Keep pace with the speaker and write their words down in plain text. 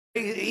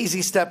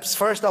Easy steps.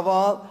 First of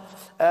all,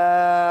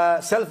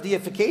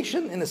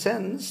 self-deification in a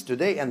sense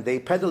today, and they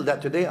peddle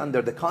that today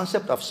under the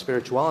concept of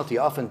spirituality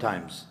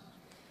oftentimes,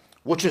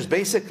 which is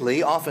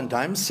basically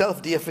oftentimes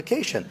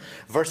self-deification,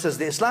 versus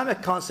the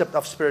Islamic concept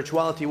of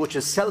spirituality, which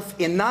is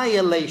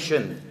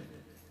self-annihilation.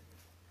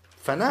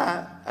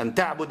 فَنَا أَن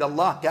تَعْبُدَ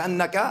اللَّهَ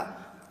كَأَنَّكَ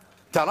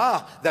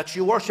تَرَاهُ, that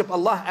you worship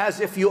Allah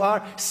as if you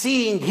are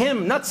seeing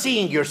Him, not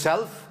seeing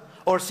yourself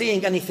or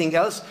seeing anything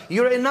else.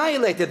 You're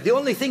annihilated. The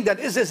only thing that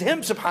is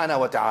Him subhanahu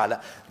wa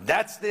ta'ala.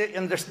 That's the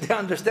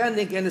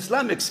understanding in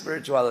Islamic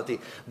spirituality.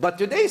 But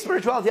today's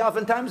spirituality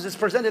oftentimes is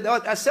presented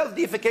out as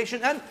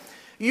self-deification, and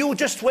you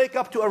just wake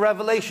up to a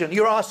revelation.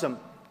 You're awesome.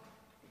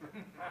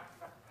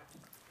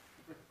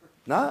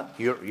 No,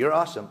 you're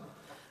awesome.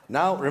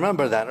 Now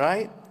remember that,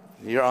 right?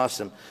 You're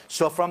awesome.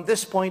 So from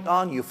this point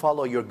on, you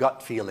follow your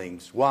gut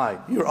feelings. Why?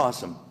 You're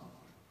awesome.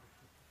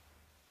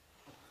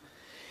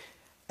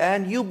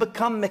 And you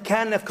become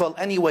mechanical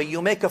anyway.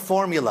 You make a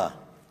formula.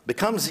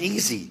 Becomes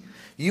easy.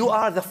 You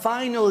are the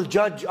final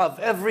judge of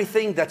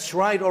everything that's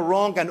right or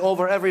wrong and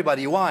over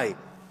everybody. Why?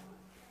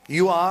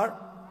 You are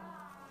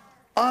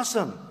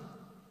awesome.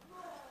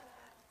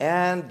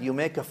 And you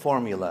make a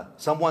formula.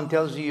 Someone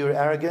tells you you're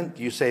arrogant.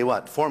 You say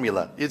what?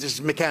 Formula. It's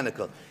just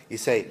mechanical. You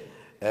say,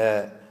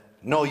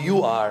 no,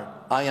 you are.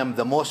 I am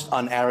the most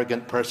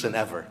unarrogant person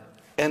ever.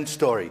 End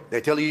story. They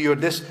tell you you're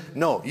this.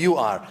 No, you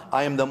are.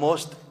 I am the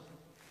most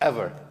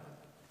ever.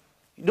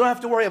 You don't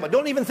have to worry about it.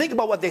 Don't even think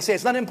about what they say.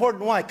 It's not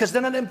important. Why? Because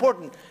they're not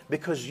important.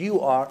 Because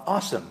you are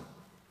awesome.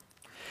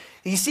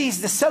 He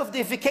sees the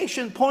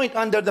self-deification point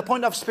under the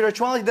point of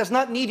spirituality does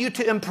not need you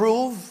to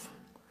improve,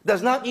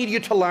 does not need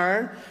you to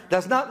learn,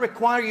 does not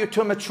require you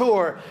to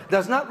mature,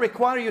 does not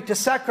require you to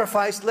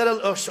sacrifice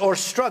little or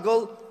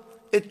struggle.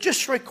 It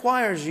just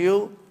requires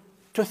you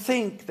to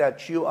think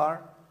that you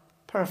are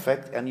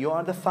perfect and you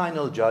are the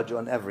final judge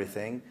on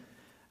everything.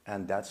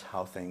 And that's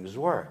how things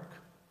work.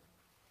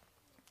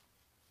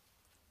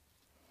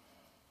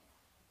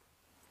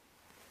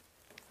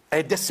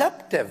 A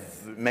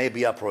deceptive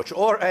maybe approach,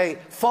 or a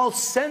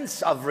false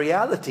sense of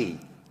reality.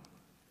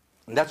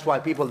 And that's why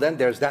people then,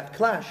 there's that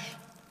clash.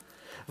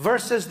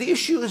 Versus the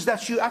issue is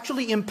that you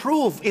actually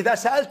improve. إِذَا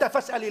سَأَلْتَ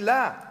فَاسْأَلِ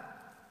اللَّهِ.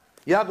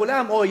 Ya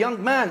gulam, oh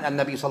young man, and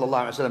Nabi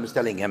sallallahu alaihi wasallam is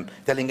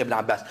telling Ibn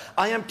Abbas,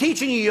 I am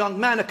teaching you, young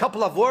man, a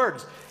couple of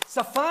words.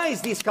 Suffice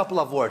these couple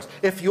of words.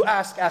 If you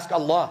ask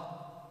Allah.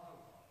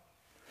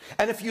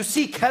 And if you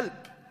seek help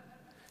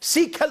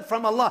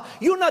from Allah.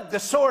 You're not the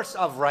source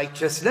of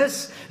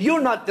righteousness. You're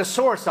not the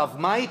source of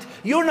might.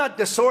 You're not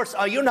the source,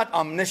 you're not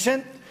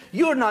omniscient.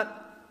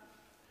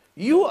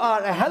 You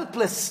are a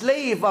helpless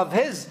slave of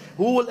His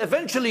who will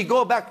eventually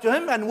go back to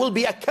Him and will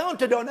be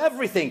accounted on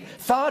everything.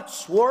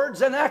 Thoughts,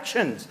 words, and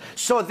actions.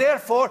 So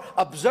therefore,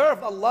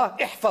 observe Allah,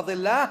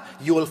 ihfadillah,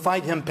 you will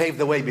find Him pave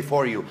the way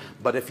before you.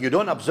 But if you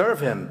don't observe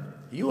Him,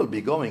 you will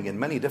be going in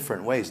many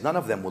different ways. None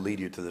of them will lead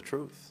you to the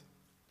truth.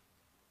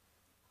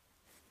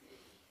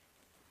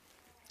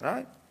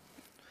 Right?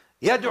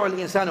 يدعو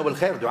الإنسان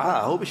بالخير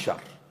دعاءه بالشر.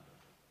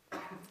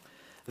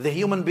 The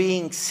human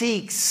being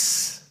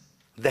seeks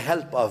the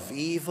help of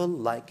evil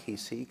like he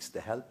seeks the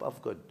help of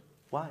good.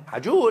 Why?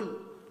 عجول.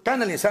 كان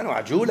الإنسان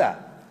عجولا.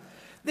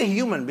 The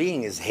human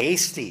being is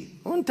hasty.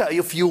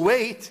 If you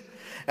wait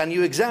and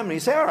you examine, you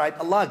say, all right,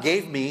 Allah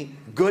gave me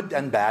good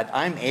and bad.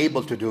 I'm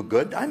able to do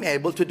good. I'm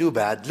able to do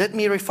bad. Let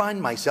me refine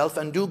myself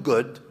and do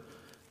good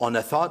on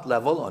a thought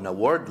level, on a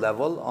word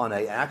level, on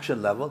an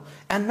action level,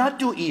 and not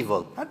do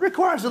evil. That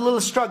requires a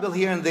little struggle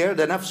here and there.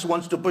 The nafs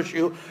wants to push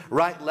you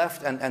right,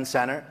 left, and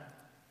center.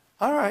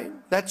 All right,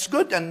 that's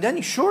good. And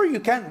then sure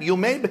you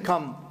may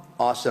become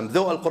awesome.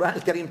 Though Al-Quran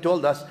Al-Karim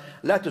told us,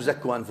 لا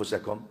تزكوا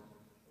أنفسكم.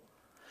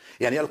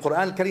 Yani Al-Quran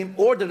Al-Karim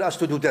ordered us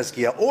to do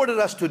tazkiyah, ordered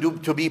us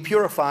to be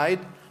purified,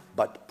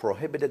 but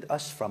prohibited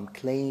us from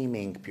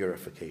claiming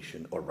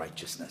purification or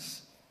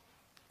righteousness.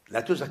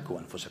 لا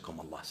تزكوا أنفسكم,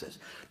 Allah says.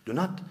 Do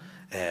not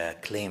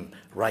claim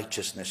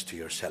righteousness to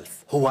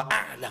yourself. هو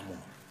أعلم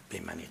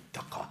بمن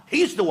اتقى.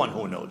 He's the one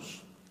who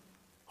knows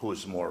who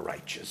is more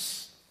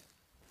righteous.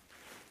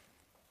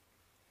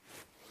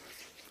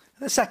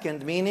 The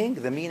second meaning,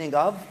 the meaning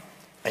of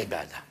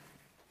ibadah.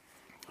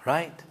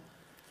 Right?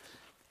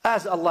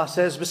 As Allah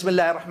says,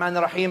 Bismillah ar-Rahman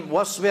ar-Rahim,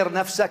 وَاصْبِرْ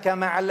نَفْسَكَ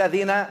مَعَ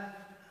الَّذِينَ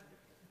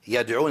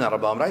يَدْعُونَ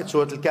رَبَّهُمْ. Right?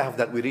 Surah Al-Kahf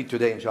that we read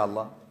today,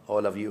 inshallah.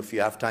 All of you, if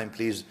you have time,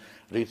 please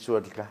read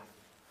Surah Al-Kahf.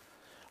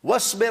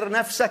 وَاصْبِرْ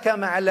نَفْسَكَ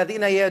مَعَ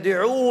الَّذِينَ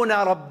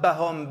يَدْعُونَ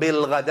رَبَّهُمْ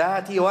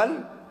بِالْغَدَاةِ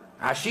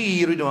وَالْعَشِيِّ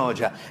يُرِيدُونَ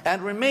وَجْهَهُ.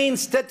 And remain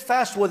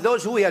steadfast with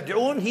those who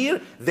yad'un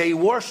here. They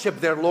worship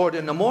their Lord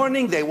in the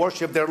morning. They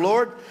worship their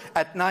Lord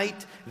at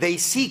night. They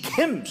seek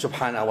Him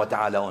subhanahu wa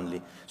ta'ala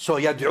only. So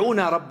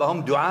يَدْعُونَ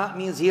رَبَّهُمْ, dua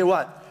means here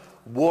what?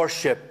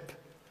 Worship.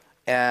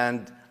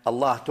 And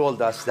Allah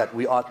told us that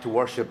we ought to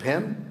worship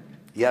Him.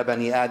 يَا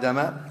بَنِي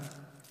آدَمَ.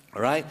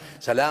 Right?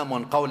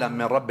 سَلَامٌ قَوْلًا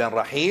مِّن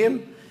رَبٍّ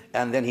رَحِيمٍ.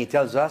 And then he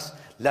tells us,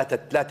 لا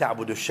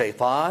تعبدوا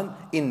الشيطان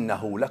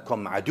إنه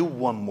لكم عدو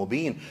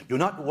مبين. Do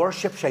not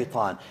worship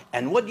shaitan.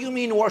 And what do you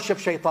mean worship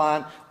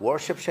shaitan?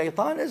 Worship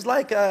shaitan is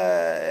like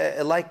the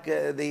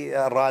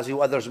Razi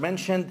or others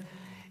mentioned,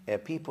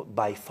 people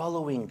by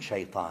following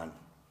shaitan.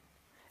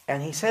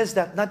 And he says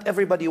that not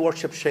everybody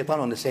worships shaitan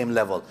on the same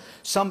level.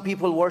 Some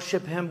people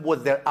worship him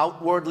with their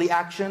outwardly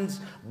actions,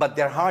 but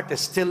their heart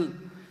is still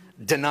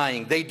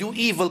denying. They do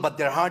evil, but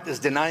their heart is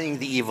denying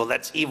the evil.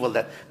 That's evil.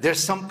 That there's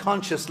some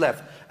conscience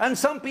left. And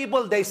some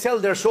people, they sell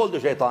their soul to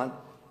shaitan.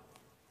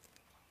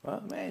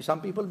 Well, man,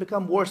 some people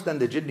become worse than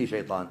the jinni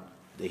shaitan.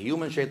 The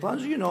human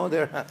shaitans, you know,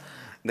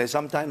 they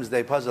sometimes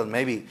they puzzle.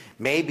 Maybe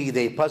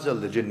they puzzle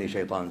the jinni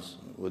shaitans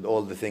with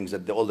all the things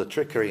that all the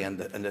trickery and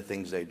the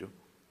things they do.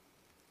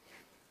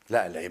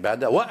 لا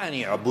العبادة وأن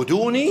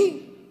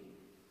يعبدوني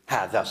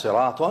هذا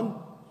صراط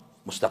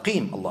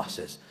مستقيم. Allah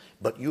says,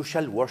 but you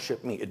shall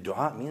worship me.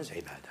 Dua means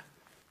ibadah.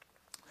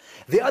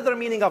 The other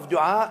meaning of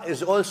dua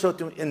is also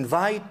to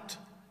invite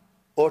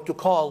or to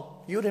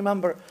call. You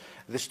remember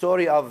the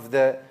story of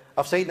Sayyidina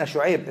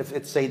Shu'aib. If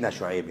it's Sayyidina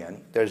Shu'aib, yani,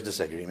 there's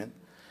disagreement.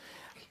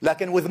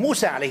 لكن with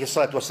Musa عليه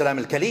الصلاة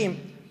والسلام الكليم,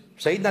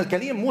 Sayyidina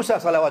al-Kalim Musa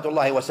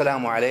salawatullahi wa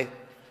salamu alayhi,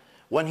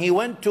 when he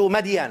went to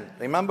Madian,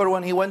 remember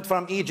when he went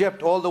from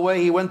Egypt all the way,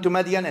 he went to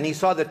Madian and he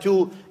saw the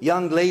two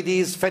young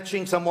ladies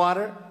fetching some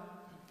water.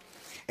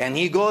 And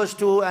he goes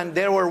to, and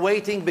they were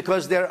waiting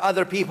because there are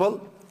other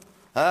people.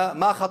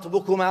 ما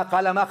خطبكما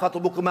قال ما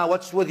خطبكما,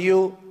 what's with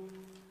you?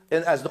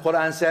 As the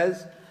Quran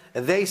says.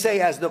 They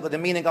say, as the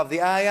meaning of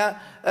the ayah,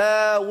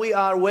 we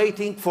are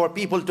waiting for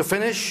people to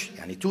finish.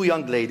 Yani two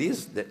young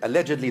ladies,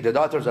 allegedly the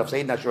daughters of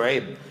Sayyidina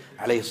Shu'aib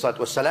alayhi salatu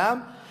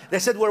wasalam. They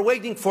said, we're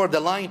waiting for the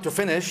line to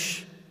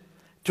finish,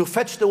 to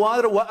fetch the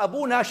water.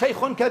 وَأَبُونَا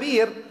شَيْخٌ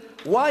كَبِيرٌ.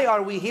 Why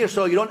are we here?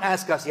 So you don't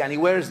ask us, yani,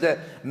 where's the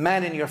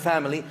man in your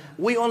family?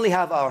 We only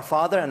have our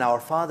father, and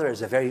our father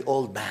is a very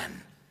old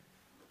man.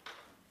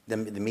 The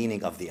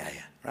meaning of the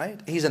ayah, right?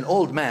 He's an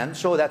old man,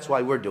 so that's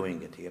why we're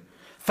doing it here.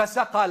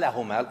 فَسَقَى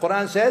لَهُمَا. The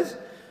Quran says,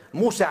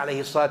 Musa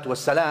alayhi salatu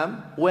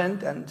wasalam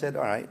went and said,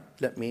 all right,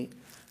 let me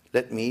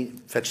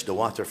fetch the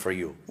water for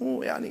you.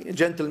 Yani,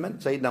 gentleman,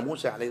 Sayyidina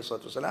Musa alayhi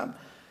salatu wasalam,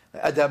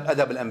 adab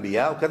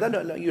al-anbiya,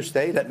 وكذا, you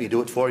stay, let me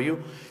do it for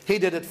you. He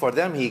did it for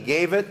them, he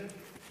gave it.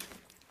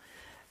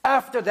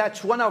 After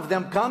that, one of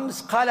them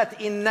comes, قالت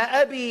إن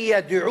أبي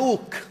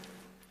يدعوك.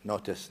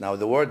 Notice now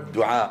the word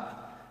dua.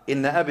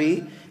 إن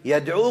أبي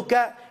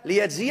يدعوك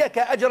ليجزيك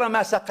أجر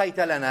ما سقيت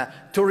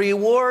لنا. To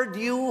reward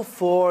you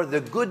for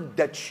the good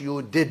that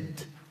you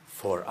did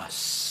for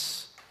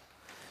us.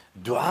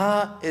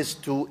 Dua is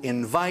to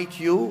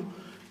invite you,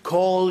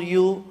 call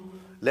you,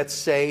 let's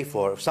say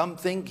for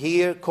something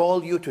here,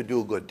 call you to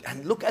do good.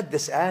 And look at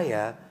this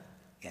ayah.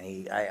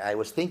 I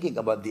was thinking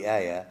about the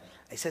ayah.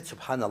 I said,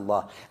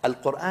 subhanallah,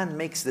 Al-Quran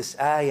makes this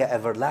ayah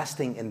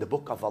everlasting in the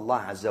book of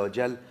Allah Azza wa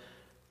Jal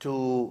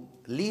to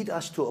lead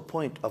us to a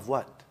point of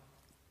what?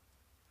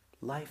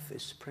 Life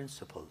is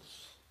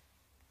principles.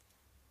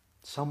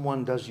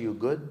 Someone does you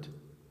good,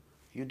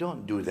 you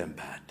don't do them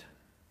bad.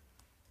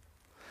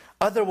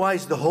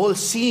 Otherwise, the whole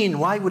scene,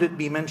 why would it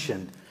be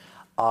mentioned?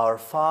 Our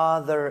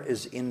Father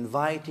is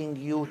inviting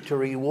you to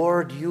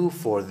reward you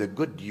for the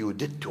good you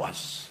did to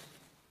us.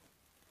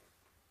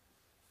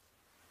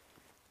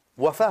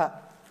 وفاء.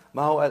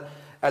 ما هو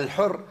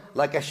الحر,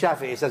 like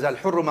الشافعي says,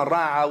 الحر من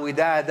راعى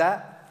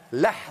وداد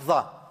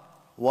لحظة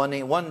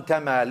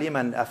وانتمى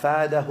لمن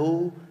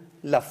أفاده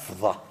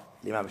لفظة.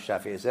 Imam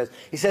Shafi'i says,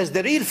 he says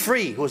the real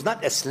free, who is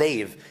not a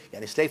slave,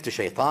 yani slave to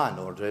shaitan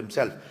or to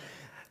himself,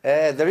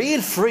 the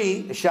real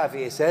free,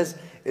 Shafi'i says,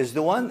 is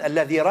the one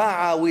الذي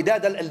راعى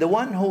وداد, the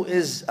one who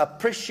is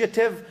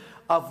appreciative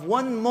of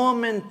one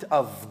moment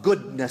of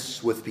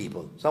goodness with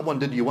people. Someone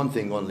did you one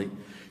thing only.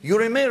 You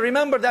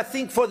remember that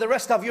thing for the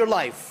rest of your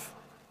life.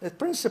 The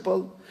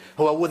principle.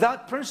 Well,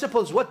 without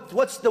principles,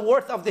 what's the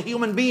worth of the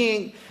human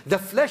being? The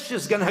flesh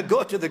is going to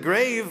go to the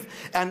grave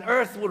and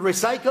earth will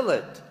recycle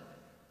it.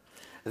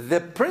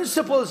 The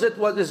principles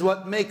is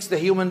what makes the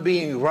human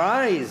being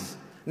rise.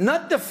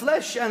 Not the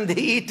flesh and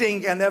the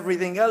eating and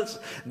everything else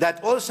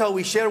that also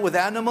we share with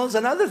animals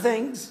and other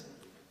things.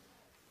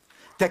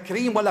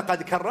 Takreem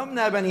وَلَقَدْ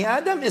كَرَّمْنَا بَنِي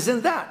Adam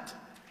isn't that.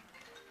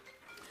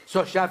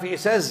 So Shafi'i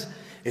says,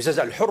 he says,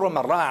 الحر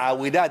من راعى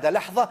وداد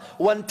لحظة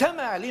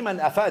وانتمى لمن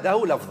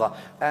أفاده لفظة.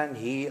 And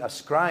he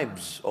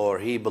ascribes or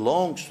he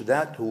belongs to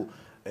that who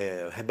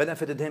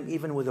benefited him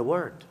even with a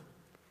word.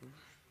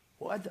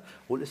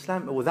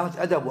 Islam without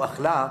adab wa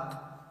akhlaq.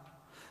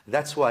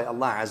 That's why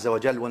Allah Azza wa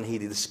Jal, when he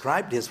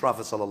described his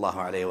Prophet sallallahu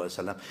alayhi wa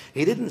sallam,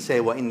 he didn't say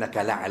وَإِنَّكَ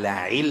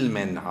لَعْلَى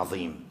عِلْمٍ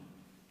عَظِيمٍ.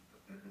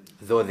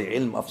 Though the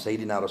ilm of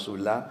Sayyidina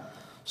Rasulullah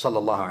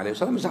sallallahu alayhi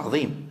wa sallam is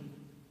عظيم.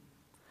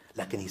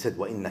 لكن he said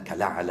وَإِنَّكَ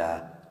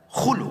لَعْلَى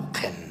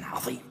خُلُقٍ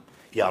عَظِيمٍ.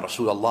 Ya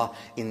Rasulullah,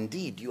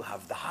 indeed you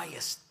have the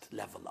highest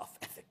level of